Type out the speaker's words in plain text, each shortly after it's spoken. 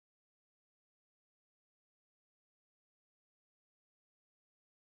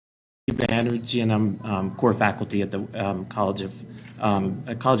Banerjee, and I'm core faculty at the College of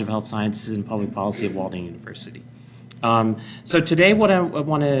Health Sciences and Public Policy at Walden University. So today, what I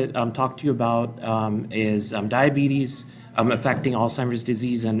want to talk to you about is diabetes affecting Alzheimer's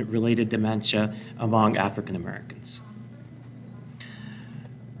disease and related dementia among African Americans.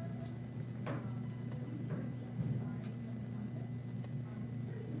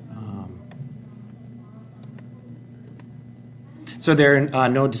 So there are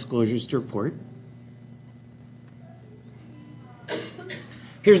no disclosures to report.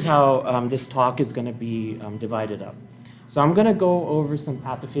 Here's how this talk is going to be divided up. So I'm going to go over some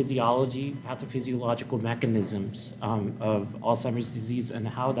pathophysiological mechanisms of Alzheimer's disease and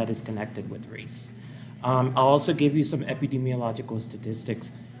how that is connected with race. I'll also give you some epidemiological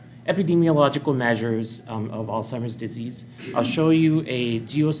statistics, epidemiological measures of Alzheimer's disease. I'll show you a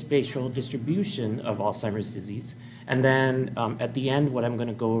geospatial distribution of Alzheimer's disease. And then at the end, what I'm going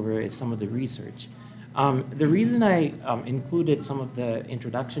to go over is some of the research. The reason I included some of the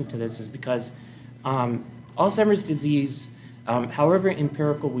introduction to this is because Alzheimer's disease, however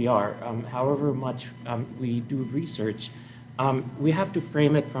empirical we are, however much we do research, we have to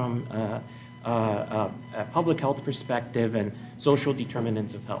frame it from a public health perspective and social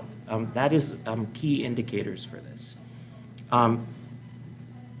determinants of health. That is key indicators for this.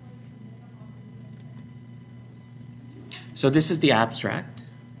 So this is the abstract.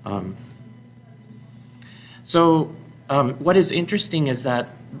 What is interesting is that,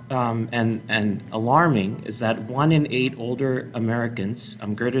 and alarming, is that 1 in 8 older Americans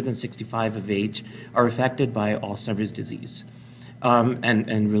greater than 65 of age are affected by Alzheimer's disease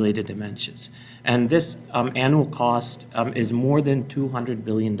and related dementias. And this annual cost is more than $200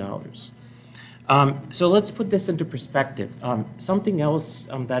 billion. So let's put this into perspective. Something else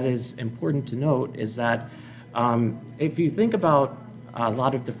that is important to note is that if you think about a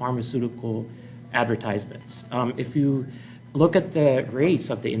lot of the pharmaceutical advertisements, if you look at the race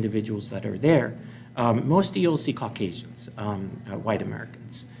of the individuals that are there, mostly you'll see Caucasians, white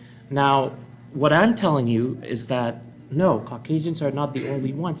Americans. Now, what I'm telling you is that no, Caucasians are not the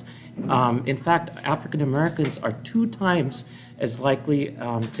only ones. In fact, African Americans are 2 times as likely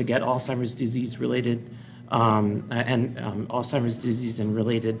to get Alzheimer's disease related Alzheimer's disease and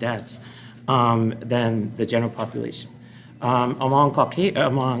related deaths than the general population. Among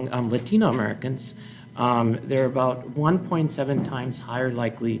Latino Americans, they're about 1.7 times higher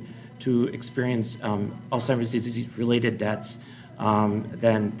likely to experience Alzheimer's disease-related deaths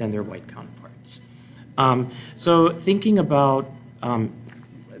than their white counterparts. So thinking about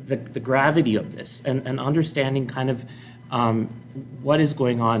the gravity of this and understanding kind of what is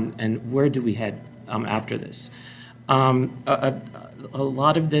going on and where do we head after this. A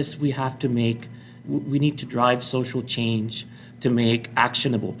lot of this we need to drive social change to make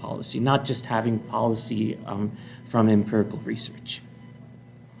actionable policy, not just having policy from empirical research.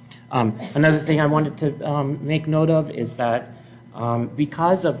 Another thing I wanted to make note of is that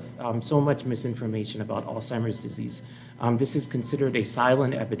because of so much misinformation about Alzheimer's disease, this is considered a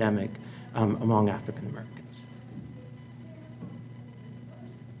silent epidemic among African Americans.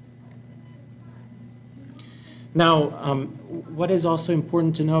 Now, what is also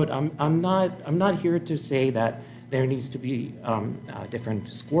important to note, I'm not here to say that there needs to be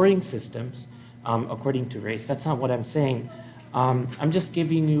different scoring systems according to race. That's not what I'm saying. I'm just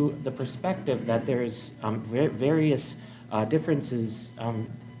giving you the perspective that there's various differences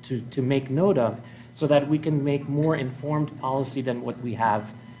to make note of, so that we can make more informed policy than what we have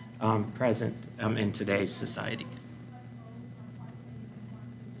present in today's society.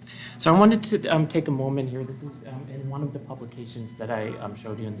 So I wanted to take a moment here. This is in one of the publications that I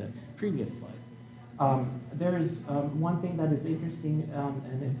showed you in the previous slide. There is one thing that is interesting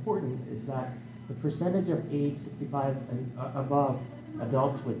and important is that the percentage of age 65 and above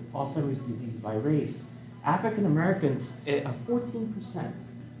adults with Alzheimer's disease by race, African Americans 14%,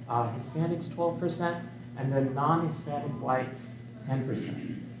 Hispanics 12%, and then non-Hispanic whites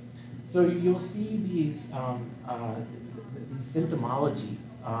 10%. So you'll see these symptomology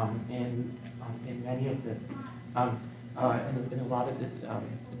in many of the in a lot of the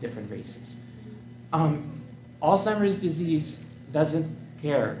different races. Alzheimer's disease doesn't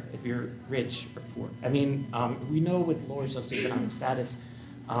care if you're rich or poor. I mean, we know with lower socioeconomic status,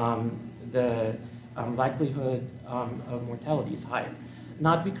 the likelihood of mortality is higher.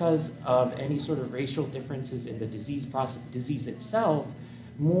 Not because of any sort of racial differences in the disease itself,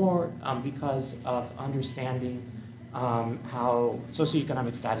 more because of understanding how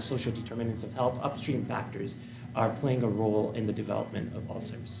socioeconomic status, social determinants of health, upstream factors are playing a role in the development of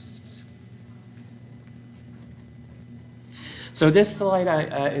Alzheimer's disease. So this slide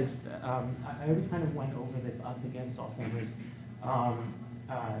I already kind of went over this us against Alzheimer's. Um,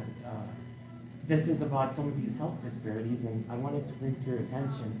 uh, uh, this is about some of these health disparities, and I wanted to bring to your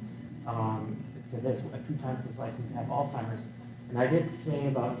attention to this. 2 times as likely to have Alzheimer's. And I did say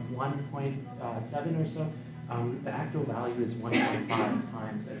about 1.7 or so. The actual value is 1.5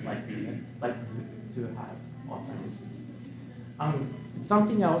 times as likely to have Alzheimer's disease.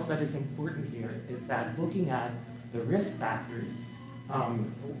 Something else that is important here is that looking at the risk factors,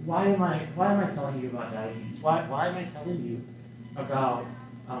 why am I telling you about diabetes? Why am I telling you about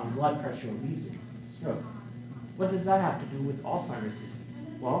blood pressure and wheezing, stroke? What does that have to do with Alzheimer's disease?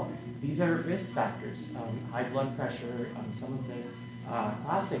 Well, these are risk factors. High blood pressure, some of the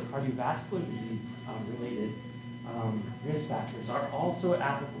classic cardiovascular disease related risk factors are also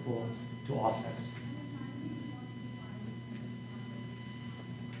applicable to Alzheimer's disease.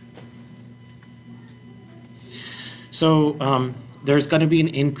 So there's going to be an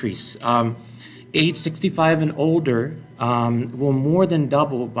increase. Age 65 and older will more than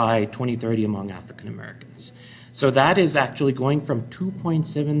double by 2030 among African Americans. So that is actually going from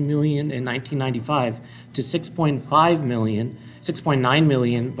 2.7 million in 1995 to 6.5 million, 6.9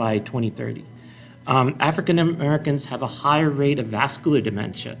 million by 2030. African Americans have a higher rate of vascular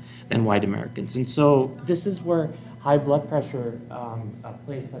dementia than white Americans. And so this is where high blood pressure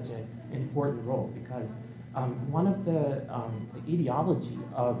plays such an important role, because one of the etiology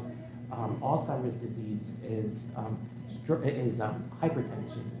of Alzheimer's disease is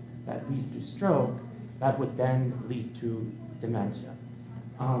hypertension that leads to stroke, that would then lead to dementia.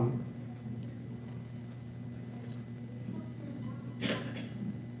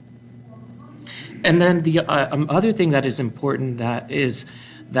 And then the other thing that is important is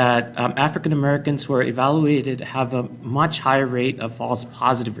that African Americans who are evaluated have a much higher rate of false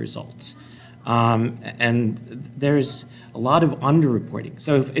positive results. And there's a lot of underreporting.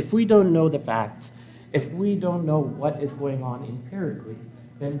 So if we don't know the facts, if we don't know what is going on empirically,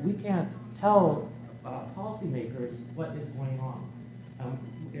 then we can't tell policymakers what is going on.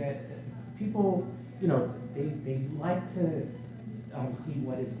 People, they like to see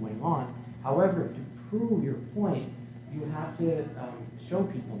what is going on. However, to prove your point, you have to show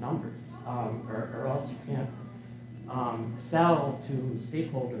people numbers, or else you can't sell to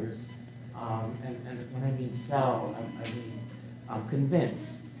stakeholders. And when I mean sell, I mean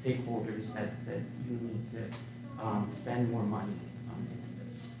convince stakeholders that you need to spend more money into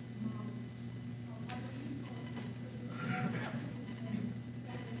this.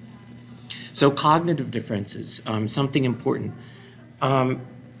 So cognitive differences, something important.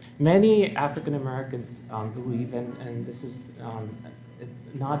 Many African Americans believe, and this is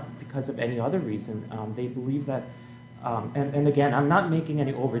not because of any other reason, they believe that, and again, I'm not making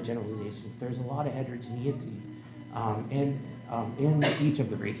any overgeneralizations. There's a lot of heterogeneity in each of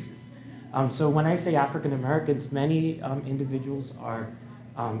the races. So when I say African Americans, many individuals are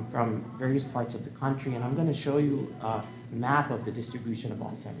from various parts of the country, and I'm going to show you a map of the distribution of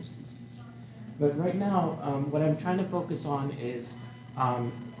Alzheimer's disease. But right now, what I'm trying to focus on is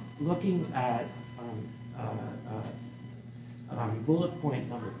looking at bullet point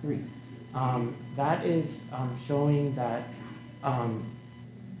number 3. That is showing that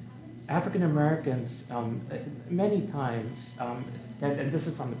African Americans many times, and this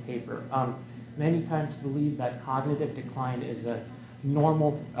is from the paper, many times believe that cognitive decline is a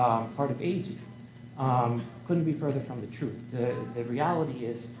normal part of aging. Couldn't be further from the truth. The reality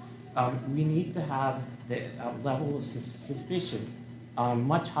is we need to have the level of suspicion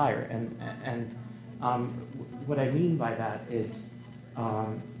much higher, and what I mean by that is,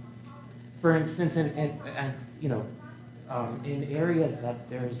 for instance, in areas that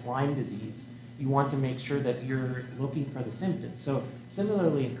there's Lyme disease, you want to make sure that you're looking for the symptoms. So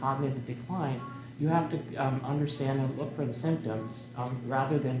similarly, in cognitive decline, you have to understand and look for the symptoms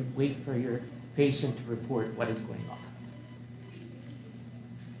rather than wait for your patient to report what is going on.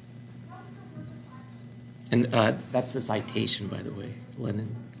 And that's the citation, by the way,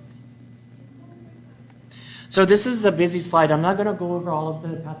 Lennon. So this is a busy slide. I'm not going to go over all of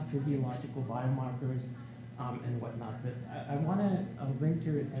the pathophysiological biomarkers and whatnot, but I want to bring to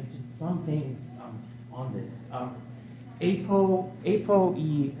your attention some things on this. APOE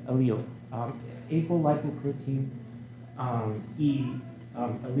allele, apolipoprotein E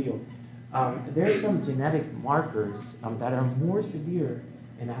allele. There are some genetic markers that are more severe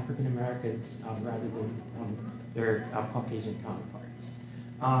in African Americans rather than their Caucasian counterparts.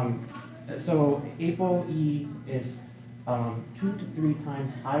 So ApoE is 2 to 3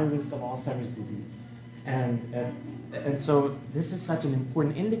 times higher risk of Alzheimer's disease, and so this is such an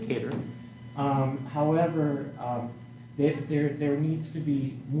important indicator. However, there needs to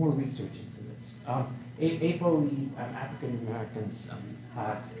be more research into this. APHA, African Americans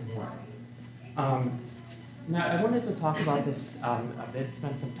have more. Now, I wanted to talk about this a bit,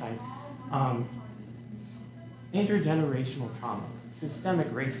 spend some time. Intergenerational trauma, systemic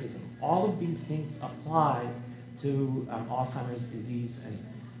racism, all of these things apply to Alzheimer's disease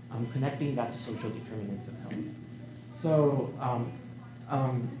and connecting that to social determinants of health. So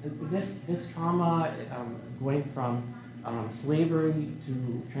this trauma going from slavery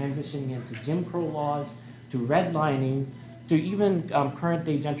to transitioning into Jim Crow laws to redlining to even current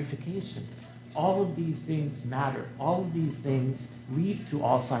day gentrification. All of these things matter. All of these things lead to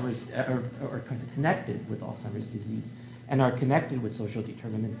Alzheimer's, or connected with Alzheimer's disease, and are connected with social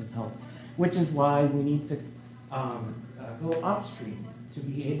determinants of health, which is why we need to go upstream to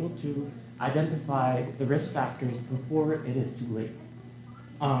be able to identify the risk factors before it is too late.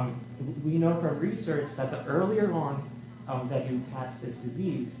 We know from research that the earlier on that you catch this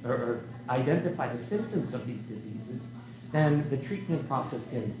disease or identify the symptoms of these diseases, then the treatment process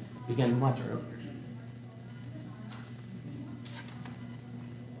can begin much earlier.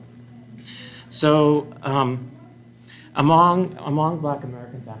 So among Black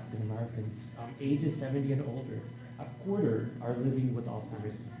Americans, African Americans, ages 70 and older, a quarter are living with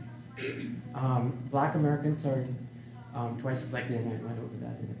Alzheimer's disease. Black Americans are twice as likely, and I went over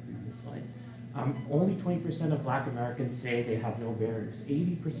that in the previous slide. Only 20% of Black Americans say they have no barriers.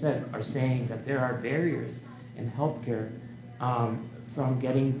 80% are saying that there are barriers in healthcare from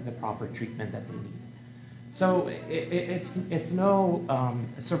getting the proper treatment that they need. So it's no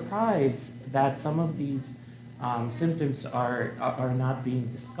surprise that some of these symptoms are not being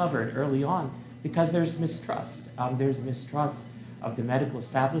discovered early on because there's mistrust. There's mistrust of the medical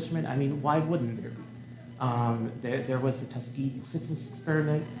establishment. I mean, why wouldn't there be? There was the Tuskegee syphilis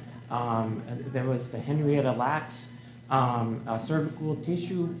experiment. There was the Henrietta Lacks cervical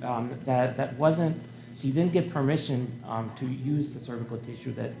tissue that wasn't. She didn't get permission to use the cervical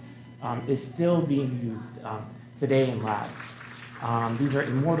tissue that is still being used today in labs. These are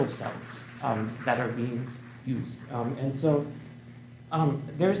immortal cells that are being used. And so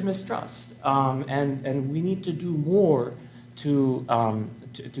there's mistrust. And we need to do more to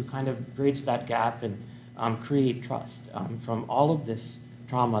kind of bridge that gap and create trust from all of this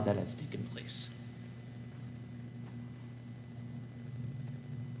trauma that has taken place.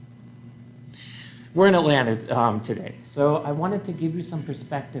 We're in Atlanta today, so I wanted to give you some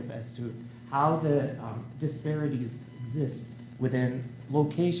perspective as to how the disparities exist within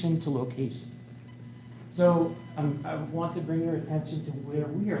location to location. So I want to bring your attention to where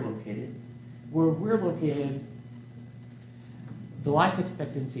we are located. Where we're located, the life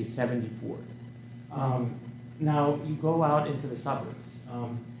expectancy is 74. Now you go out into the suburbs.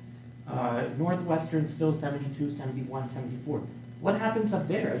 Northwestern still 72, 71, 74. What happens up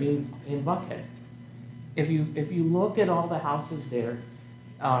there? I mean, in Buckhead. If you look at all the houses there,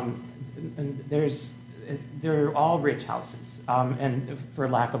 and they're all rich houses, and for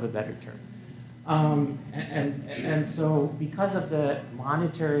lack of a better term, and so because of the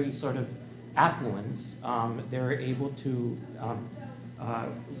monetary sort of affluence, they're able to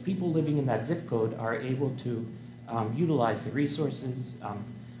people living in that zip code are able to utilize the resources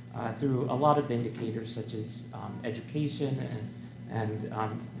through a lot of indicators such as education and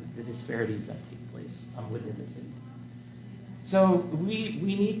the disparities that take place within the city. So we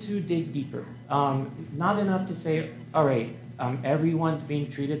need to dig deeper. Not enough to say, all right, everyone's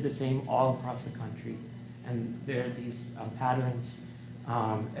being treated the same all across the country, and there are these patterns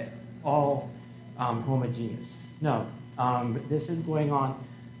all homogeneous. No, this is going on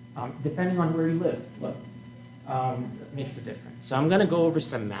depending on where you live. Look, it makes a difference. So I'm going to go over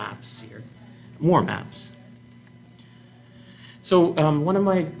some maps here, more maps. So one of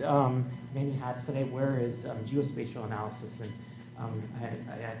my many hats that I wear is geospatial analysis, and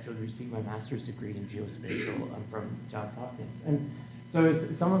I actually received my master's degree in geospatial from Johns Hopkins. And so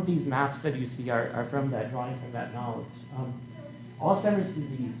some of these maps that you see are from that, drawing from that knowledge. Alzheimer's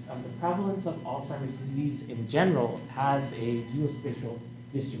disease, the prevalence of Alzheimer's disease in general has a geospatial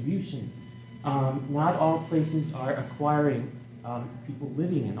distribution. Not all places are acquiring, people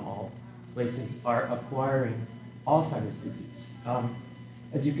living in all places are acquiring Alzheimer's disease.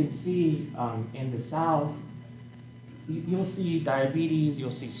 As you can see in the South, you'll see diabetes, you'll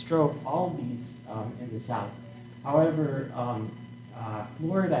see stroke, all of these in the South. However,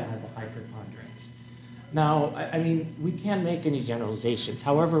 Florida has a high preponderance. Now, I mean, we can't make any generalizations.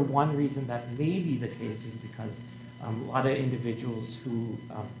 However, one reason that may be the case is because a lot of individuals who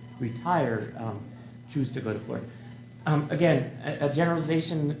retire choose to go to Florida. Again, a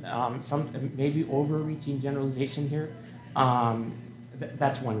generalization, some maybe overreaching generalization here.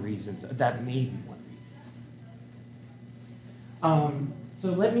 That's one reason. That may be one reason.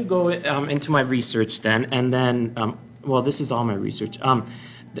 So let me go into my research then, and then, well, this is all my research.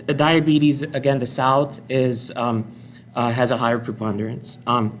 Diabetes, again, the South has a higher preponderance.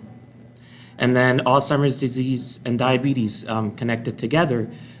 And then Alzheimer's disease and diabetes connected together.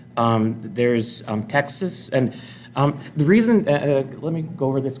 There's Texas, and the reason, let me go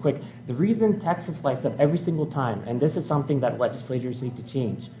over this quick. The reason Texas lights up every single time, and this is something that legislators need to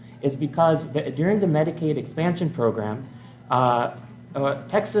change, is because during the Medicaid expansion program,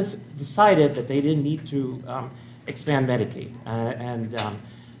 Texas decided that they didn't need to expand Medicaid.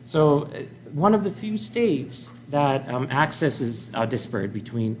 So one of the few states that access is disparate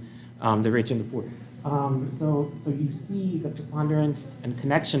between the rich and the poor. So you see the preponderance and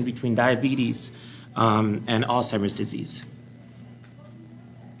connection between diabetes and Alzheimer's disease.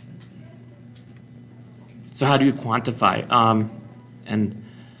 So how do you quantify? And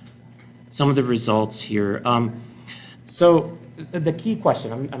some of the results here. So the key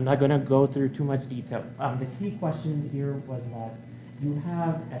question, I'm not going to go through too much detail. The key question here was that you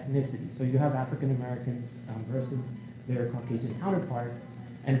have ethnicity. So you have African Americans versus their Caucasian counterparts,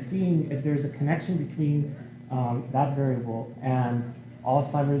 and seeing if there's a connection between that variable and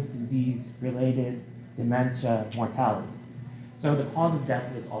Alzheimer's disease-related dementia mortality. So the cause of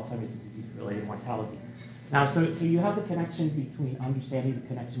death was Alzheimer's disease-related mortality. Now, so you have the connection between, understanding the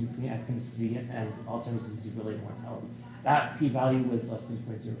connection between ethnicity and Alzheimer's disease-related mortality. That p-value was less than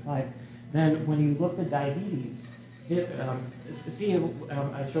 0.05. Then when you looked at diabetes, I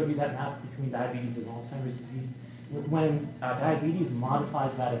showed you that map between diabetes and Alzheimer's disease. When diabetes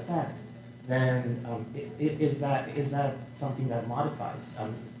modifies that effect, then is that something that modifies?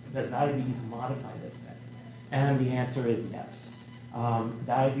 Does diabetes modify the effect? And the answer is yes.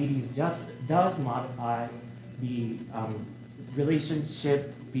 Diabetes just does modify the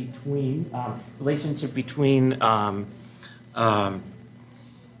relationship between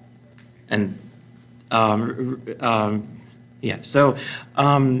yeah, so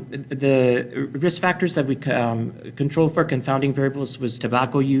the risk factors that we control for confounding variables was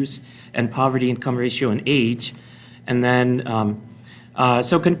tobacco use and poverty income ratio and age. And then,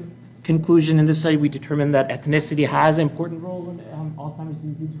 conclusion in this study, we determined that ethnicity has an important role in Alzheimer's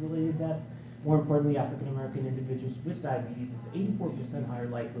disease-related deaths. More importantly, African-American individuals with diabetes is 84% higher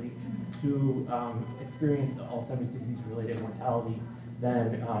likely to experience Alzheimer's disease-related mortality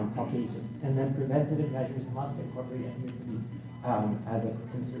than Caucasians. And then preventative measures must incorporate ethnicity as a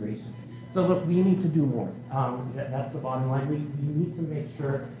consideration. So look, we need to do more. That's the bottom line. We need to make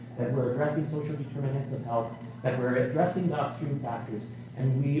sure that we're addressing social determinants of health, that we're addressing the upstream factors,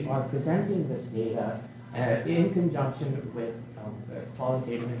 and we are presenting this data in conjunction with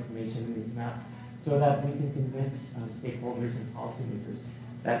qualitative information in these maps so that we can convince stakeholders and policymakers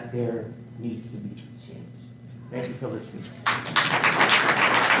that there needs to be change. Thank you for listening.